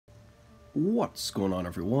What's going on,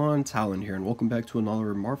 everyone? Talen here, and welcome back to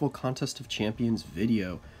another Marvel Contest of Champions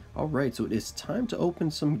video. Alright, so it is time to open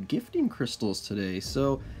some gifting crystals today.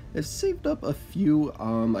 So I've saved up a few.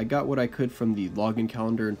 I got what I could from the login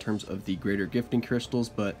calendar in terms of the greater gifting crystals,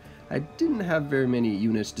 but I didn't have very many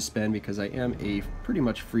units to spend because I am a pretty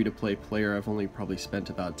much free-to-play player. I've only probably spent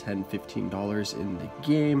about $10–15 in the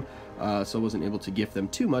game, so I wasn't able to gift them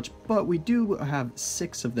too much, but we do have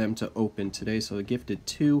 6 of them to open today, so I gifted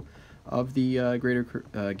 2 of the greater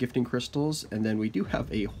gifting crystals, and then we do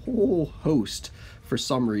have a whole host for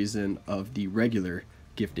some reason of the regular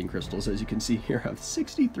gifting crystals. As you can see here, I have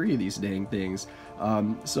 63 of these dang things.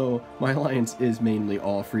 So my alliance is mainly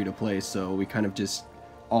all free to play, so we kind of just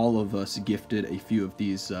all of us gifted a few of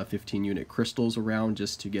these 15 unit crystals around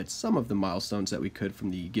just to get some of the milestones that we could from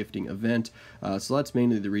the gifting event. So that's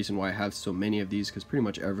mainly the reason why I have so many of these, because pretty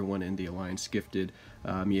much everyone in the alliance gifted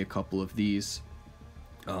me a couple of these.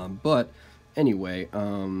 But anyway,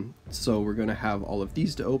 so we're gonna have all of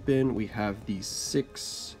these to open. We have these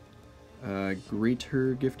 6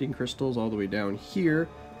 greater gifting crystals all the way down here,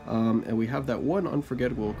 and we have that one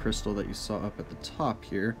unforgettable crystal that you saw up at the top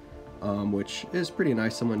here, which is pretty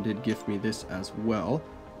nice. Someone did gift me this as well.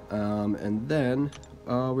 And then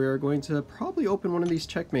we are going to probably open one of these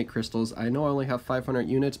Checkmate crystals. I know I only have 500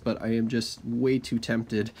 units, but I am just way too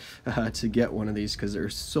tempted to get one of these because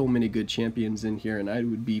there's so many good champions in here, and I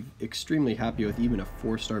would be extremely happy with even a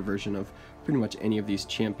 4-star version of pretty much any of these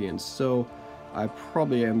champions. So I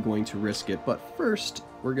probably am going to risk it, but first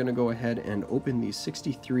we're going to go ahead and open these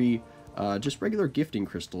 63 just regular gifting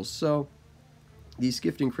crystals. So these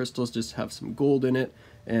gifting crystals just have some gold in it,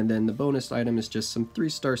 and then the bonus item is just some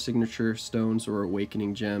 3-star signature stones or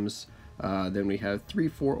awakening gems. Then we have 3,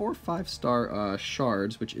 4, or 5-star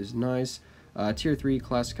shards, which is nice. Tier 3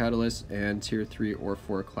 class catalyst and tier 3 or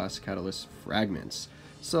 4 class catalyst fragments.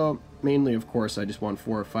 So mainly, of course, I just want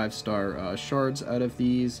 4 or 5-star shards out of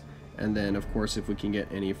these. And then, of course, if we can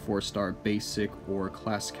get any 4-star basic or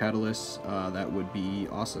class catalysts, that would be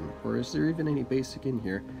awesome. Or is there even any basic in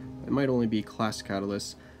here? It might only be class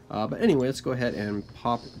catalysts. But anyway, let's go ahead and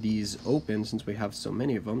pop these open since we have so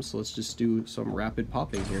many of them. So let's just do some rapid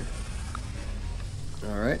popping here.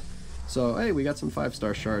 Alright, so hey, we got some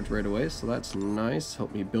 5-star shards right away, so that's nice.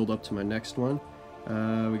 Help me build up to my next one.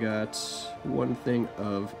 We got one thing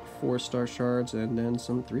of 4-star shards and then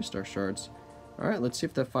some 3-star shards. Alright, let's see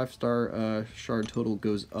if that 5-star shard total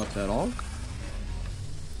goes up at all.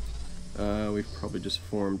 We've probably just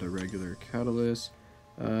formed a regular catalyst.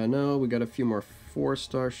 No, we got a few more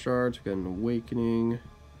 4-star shards. We got an awakening.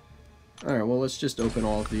 Alright, well, let's just open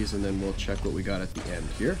all of these and then we'll check what we got at the end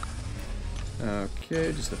here.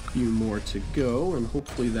 Okay, just a few more to go, and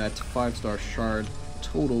hopefully that 5-star shard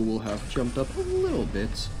total will have jumped up a little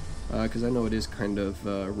bit, because I know it is kind of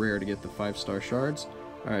rare to get the 5-star shards.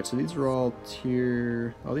 Alright, so these are all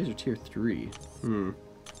tier... oh, these are tier 3.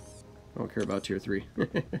 I don't care about tier 3.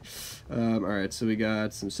 Alright, so we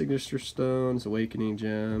got some signature stones, awakening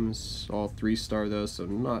gems, all 3-star though, so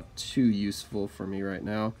not too useful for me right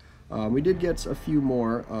now. We did get a few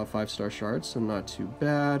more 5-star shards, so not too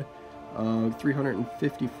bad.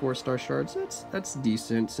 354-star shards, that's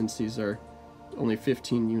decent since these are only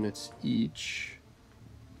 15 units each.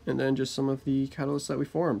 And then just some of the catalysts that we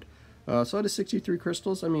formed. So out of 63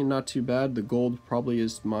 crystals, I mean, not too bad. The gold probably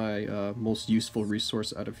is my most useful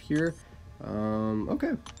resource out of here.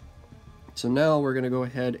 Okay, so now we're going to go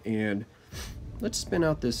ahead and let's spin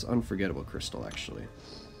out this unforgettable crystal, actually.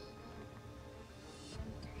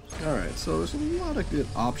 Alright, so there's a lot of good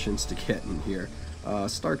options to get in here.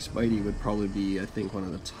 Stark Spidey would probably be, I think, one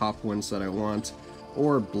of the top ones that I want.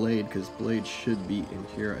 Or Blade, because Blade should be in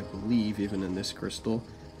here, I believe, even in this crystal.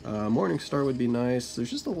 Morningstar would be nice. There's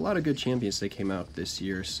just a lot of good champions that came out this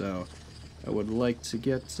year, so I would like to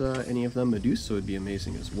get any of them. Medusa would be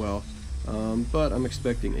amazing as well. But I'm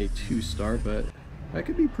expecting a 2-star, but I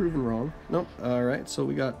could be proven wrong. Nope. Alright, so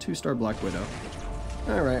we got 2-star Black Widow.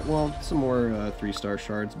 Alright, well, some more 3-star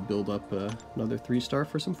shards build up another 3-star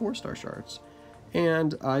for some 4-star shards.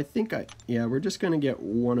 And I think yeah, we're just going to get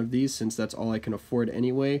one of these since that's all I can afford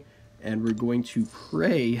anyway. And we're going to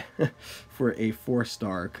pray for a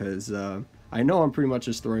 4-star, because I know I'm pretty much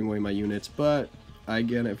just throwing away my units, but I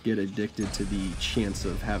kind of get addicted to the chance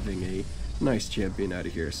of having a nice champion out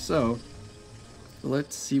of here. So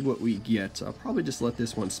let's see what we get. I'll probably just let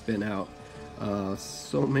this one spin out.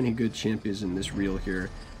 So many good champions in this reel here.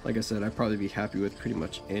 Like I said, I'd probably be happy with pretty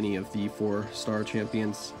much any of the 4-star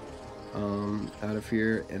champions out of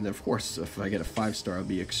here. And of course, if I get a 5-star, I'll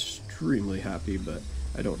be extremely happy, but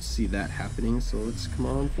I don't see that happening, so let's come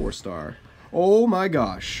on, 4-star. Oh my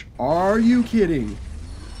gosh, are you kidding?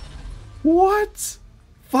 What?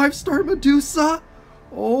 5-star Medusa?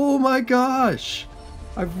 Oh my gosh.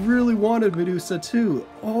 I've really wanted Medusa too.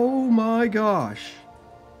 Oh my gosh.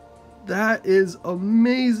 That is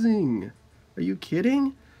amazing. Are you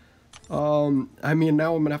kidding? I mean,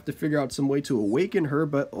 now I'm gonna have to figure out some way to awaken her,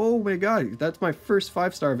 but oh my god, that's my first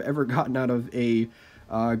 5-star I've ever gotten out of a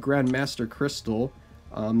Grandmaster Crystal.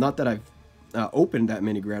 Not that I've opened that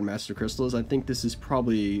many Grandmaster Crystals. I think this is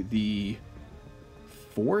probably the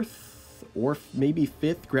 4th or maybe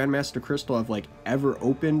 5th Grandmaster Crystal I've like ever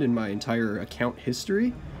opened in my entire account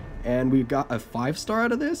history. And we got a 5-star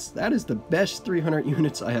out of this. That is the best 300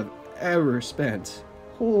 units I have ever spent.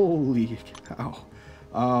 Holy cow.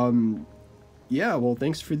 Yeah, well,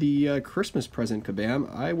 thanks for the Christmas present,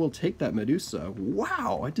 Kabam. I will take that Medusa.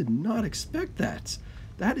 Wow, I did not expect that.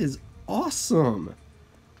 That is awesome.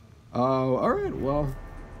 Alright, well,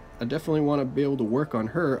 I definitely want to be able to work on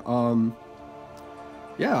her.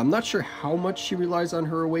 Yeah, I'm not sure how much she relies on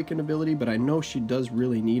her awakened ability, but I know she does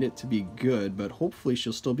really need it to be good, but hopefully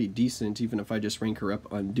she'll still be decent even if I just rank her up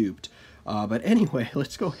unduped. But anyway,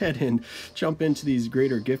 let's go ahead and jump into these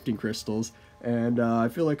greater gifting crystals. And I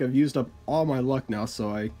feel like I've used up all my luck now,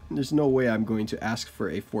 so there's no way I'm going to ask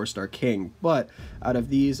for a 4-star king. But out of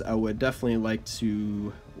these, I would definitely like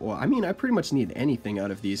to... Well, I mean, I pretty much need anything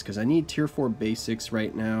out of these, because I need tier 4 basics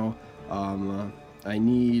right now. I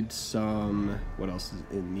need some... What else is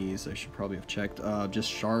in these? I should probably have checked.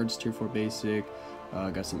 Just shards, tier 4 basic.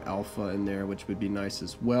 Got some alpha in there, which would be nice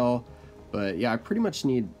as well. But yeah, I pretty much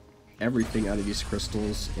need everything out of these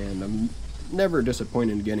crystals, and I'm never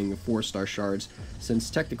disappointed in getting the 4-star shards, since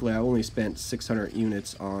technically I only spent 600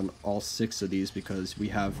 units on all 6 of these, because we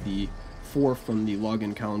have the 4 from the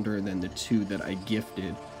login calendar and then the 2 that I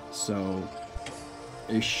gifted. So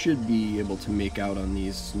I should be able to make out on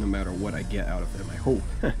these no matter what I get out of them, I hope.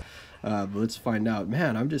 But let's find out.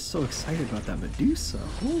 Man, I'm just so excited about that Medusa.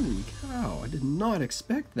 Holy cow, I did not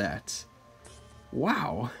expect that.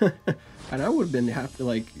 Wow. And I would have been happy,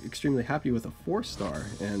 like extremely happy with a 4-star,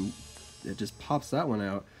 and it just pops that one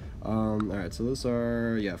out. Alright, so those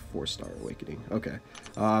are, yeah, 4-star awakening. Okay.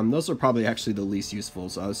 Those are probably actually the least useful.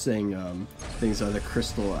 So I was saying things out of the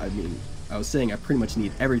crystal, I was saying I pretty much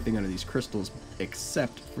need everything out of these crystals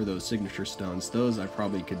except for those signature stones. Those I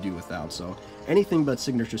probably could do without. So anything but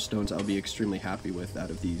signature stones I'll be extremely happy with out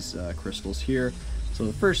of these crystals here. So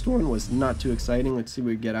the first one was not too exciting. Let's see what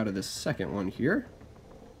we get out of the second one here.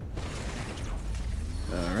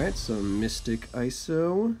 Alright, so Mystic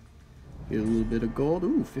ISO. Get a little bit of gold.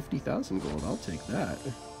 Ooh, 50,000 gold. I'll take that.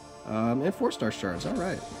 And 4-star shards.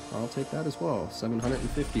 Alright, I'll take that as well.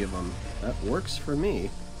 750 of them. That works for me.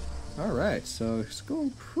 Alright, so it's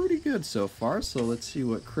going pretty good so far. So let's see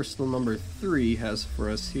what crystal number 3 has for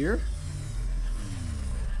us here.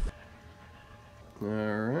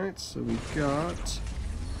 Alright, so we got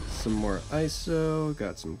some more ISO,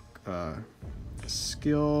 got some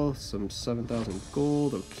skill, some 7,000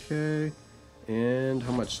 gold, okay. And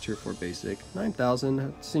how much tier 4 basic? 9,000.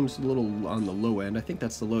 That seems a little on the low end. I think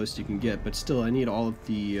that's the lowest you can get, but still I need all of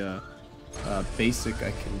the basic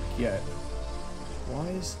I can get. Why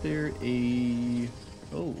is there a...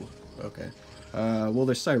 Oh, okay. Well,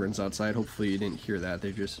 there's sirens outside. Hopefully you didn't hear that.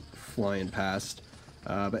 They're just flying past.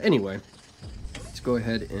 But anyway, let's go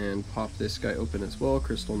ahead and pop this guy open as well.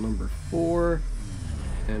 Crystal number 4.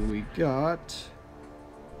 And we got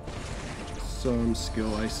some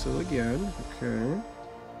skill ISO again. Okay.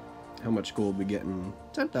 How much gold we getting?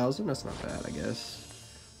 10,000. That's not bad, I guess.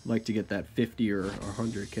 Like to get that 50 or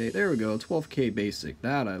 100k. There we go. 12k basic.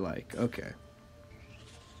 That I like. Okay.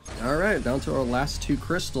 Alright, down to our last 2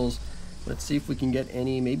 crystals. Let's see if we can get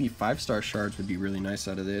any, maybe 5-star shards would be really nice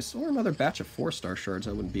out of this. Or another batch of 4-star shards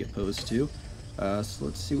I wouldn't be opposed to. So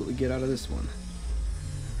let's see what we get out of this one.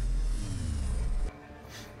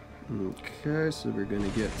 Okay, so we're going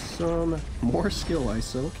to get some more skill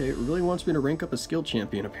ISO. Okay, it really wants me to rank up a skill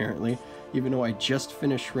champion apparently. Even though I just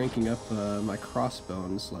finished ranking up my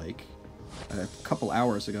crossbones like a couple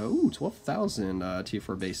hours ago. Ooh, 12,000 tier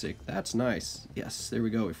 4 basic. That's nice. Yes, there we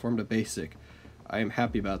go. We formed a basic. I am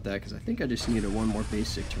happy about that because I think I just needed one more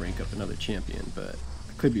basic to rank up another champion, but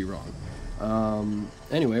I could be wrong.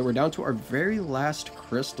 Anyway, we're down to our very last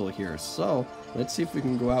crystal here, so let's see if we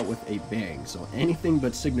can go out with a bang. So anything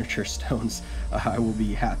but signature stones I will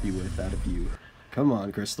be happy with out of you. Come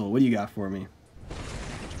on, Crystal, what do you got for me?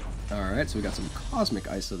 Alright, so we got some Cosmic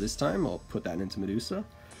ISO this time. I'll put that into Medusa.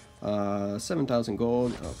 7,000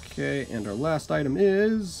 gold, okay, and our last item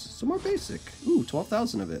is some more basic. Ooh,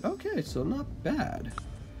 12,000 of it. Okay, so not bad.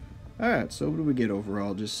 Alright, so what do we get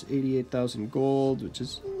overall? Just 88,000 gold, which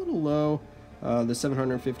is a little low. the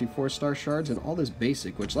 754 star shards, and all this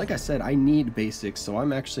basic, which, like I said, I need basics, so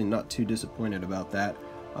I'm actually not too disappointed about that.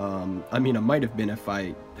 I mean, I might have been if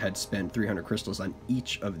I had spent 300 crystals on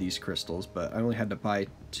each of these crystals, but I only had to buy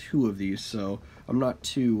 2 of these, so I'm not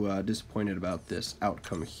too disappointed about this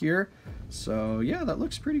outcome here. So yeah, that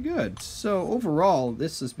looks pretty good. So overall,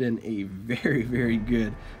 this has been a very, very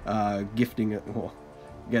good gifting, well,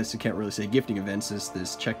 I guess you can't really say gifting event, since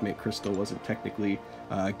this Checkmate crystal wasn't technically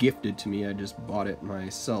gifted to me. I just bought it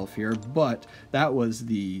myself here, but that was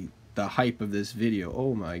the hype of this video.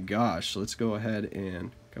 Oh my gosh, let's go ahead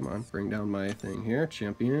and come on, bring down my thing here,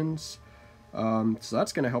 champions. So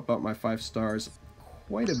that's going to help out my 5 stars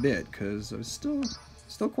quite a bit, because I was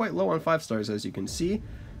still quite low on 5 stars, as you can see.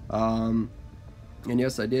 And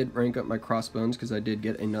yes, I did rank up my crossbones because I did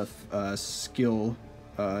get enough skill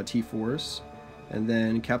T4s. And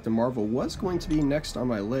then Captain Marvel was going to be next on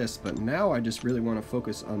my list, but now I just really want to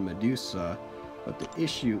focus on Medusa. But the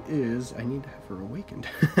issue is I need to have her awakened.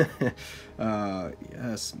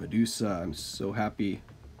 Yes, Medusa, I'm so happy.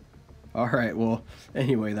 Alright, well,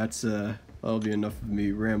 anyway, that'll be enough of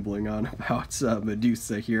me rambling on about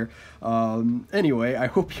Medusa here. Anyway, I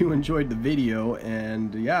hope you enjoyed the video,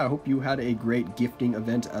 and yeah, I hope you had a great gifting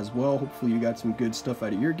event as well. Hopefully you got some good stuff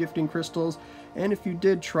out of your gifting crystals, and if you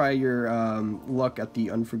did try your luck at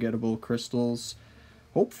the unforgettable crystals,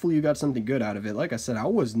 hopefully you got something good out of it. Like I said, I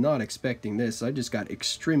was not expecting this. I just got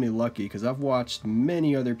extremely lucky, because I've watched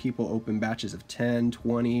many other people open batches of 10,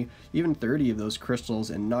 20, even 30 of those crystals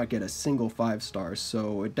and not get a single 5 star,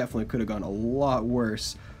 so it definitely could have gone a lot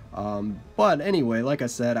worse. But anyway, like I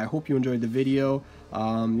said, I hope you enjoyed the video.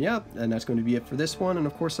 Yeah, and that's going to be it for this one, and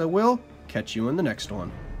of course I will catch you in the next one.